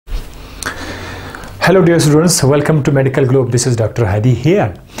Hello dear students, welcome to Medical Globe. This is Dr. Hadi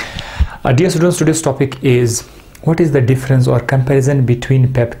here. Dear students, today's topic is what is the difference or comparison between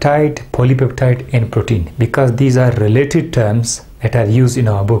peptide, polypeptide and protein, because these are related terms that are used in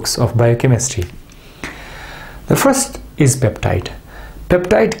our books of biochemistry. The first is peptide.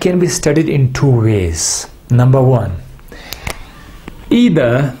 Peptide can be studied in two ways. Number one,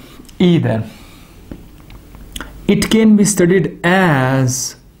 either it can be studied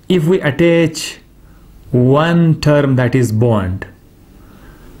as if we attach one term, that is bond,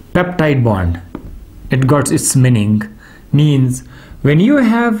 peptide bond. It got its meaning, means when you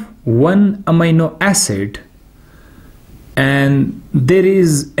have one amino acid and there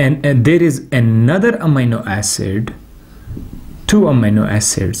is another amino acid, two amino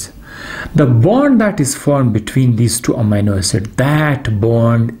acids, the bond that is formed between these two amino acids, that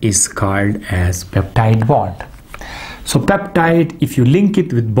bond is called as peptide bond. So peptide, if you link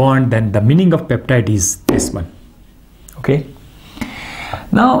it with bond, then the meaning of peptide is this one. Okay.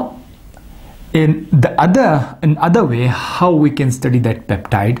 Now, in other way, how we can study that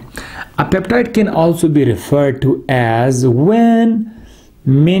peptide? A peptide can also be referred to as when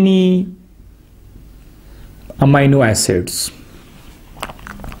many amino acids,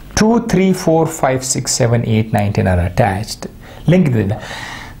 2, 3, 4, 5, 6, 7, 8, 9, 10 are attached, linked with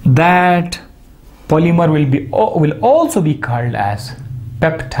that. Polymer will also be called as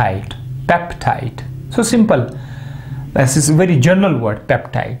peptide. So simple. This is a very general word,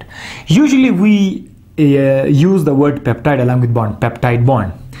 peptide. Usually we use the word peptide along with bond. Peptide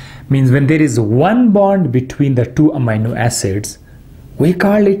bond means when there is one bond between the two amino acids, we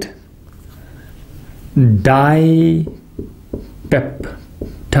call it dipeptide.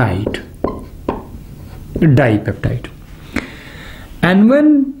 And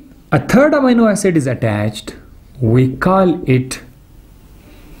when a third amino acid is attached, we call it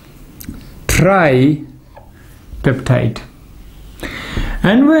tripeptide.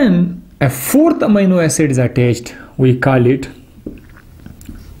 And when a fourth amino acid is attached, we call it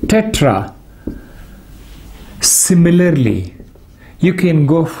tetra. Similarly, you can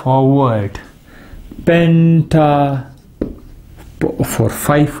go forward, penta for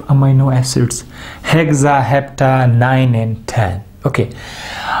 5 amino acids, hexa, hepta, 9 and 10. Okay.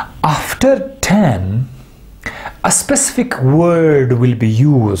 After 10, a specific word will be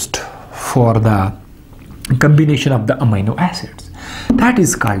used for the combination of the amino acids. That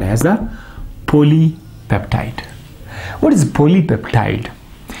is called as the polypeptide. What is polypeptide?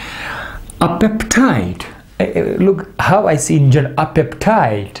 A peptide, look how I see in general, a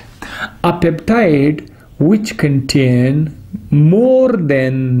peptide which contain more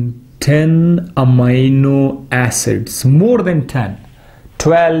than 10 amino acids, more than 10.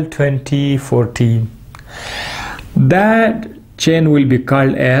 12, 20, 40. That chain will be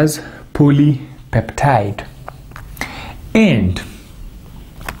called as polypeptide. And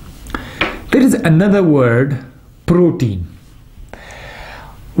there is another word, protein.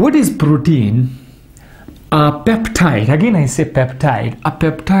 What is protein? A peptide, again I say peptide, a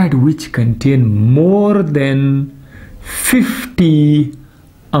peptide which contain more than 50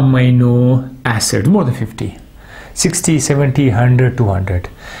 amino acids, more than 50. 60, 70, 100, 200.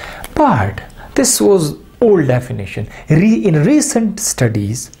 But this was old definition. In recent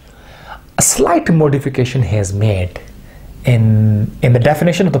studies, a slight modification has made in the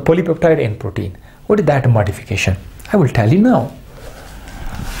definition of the polypeptide and protein. What is that modification? I will tell you now.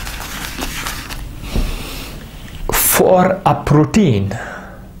 For a protein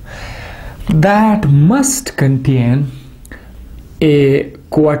that must contain a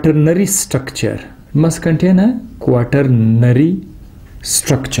quaternary structure, means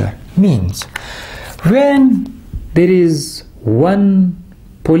when there is one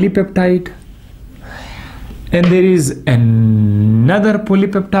polypeptide and there is another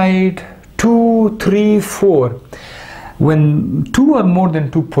polypeptide, 2, 3, 4, when two or more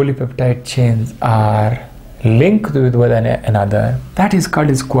than two polypeptide chains are linked with one another, that is called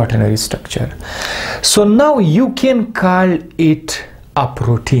as quaternary structure. So now you can call it a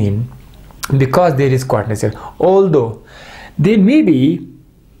protein because there is quaternary structure. Although there may be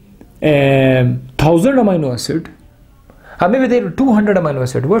 1000 amino acid, or maybe there are 200 amino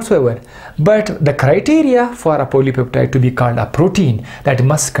acid whatsoever, but the criteria for a polypeptide to be called a protein, that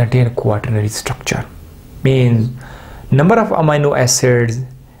must contain quaternary structure, means number of amino acids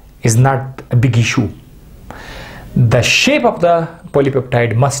is not a big issue. The shape of the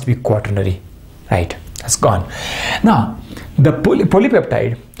polypeptide must be quaternary, right? That's gone. Now the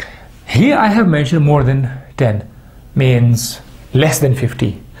polypeptide, here I have mentioned more than 10, means less than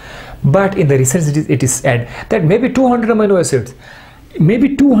 50. But in the research it is said that maybe 200 amino acids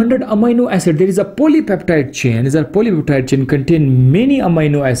maybe 200 amino acid. There is a polypeptide chain. Is a polypeptide chain contain many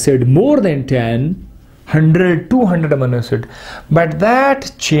amino acid, more than 10, 100, 200 amino acid. But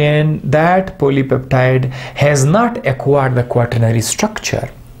that chain, that polypeptide has not acquired the quaternary structure.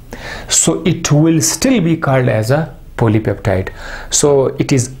 So it will still be called as a polypeptide. So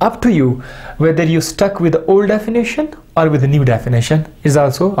it is up to you whether you stuck with the old definition or with the new definition. Is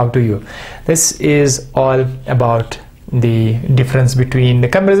also up to you. This is all about the difference between the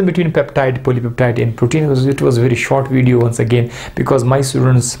comparison between peptide, polypeptide and protein. It was a very short video once again, because my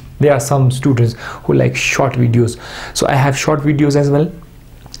students, there are some students who like short videos, so I have short videos as well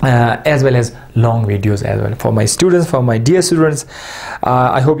as long videos as well for my students, for my dear students.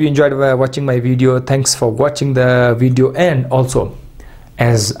 I hope you enjoyed watching my video. Thanks for watching the video, and also,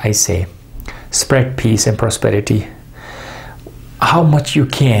 as I say, spread peace and prosperity. How much you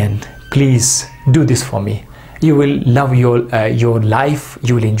can, please do this for me. You will love your life,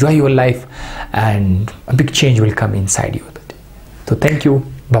 you will enjoy your life, and a big change will come inside you. So thank you,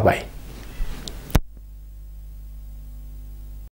 bye bye.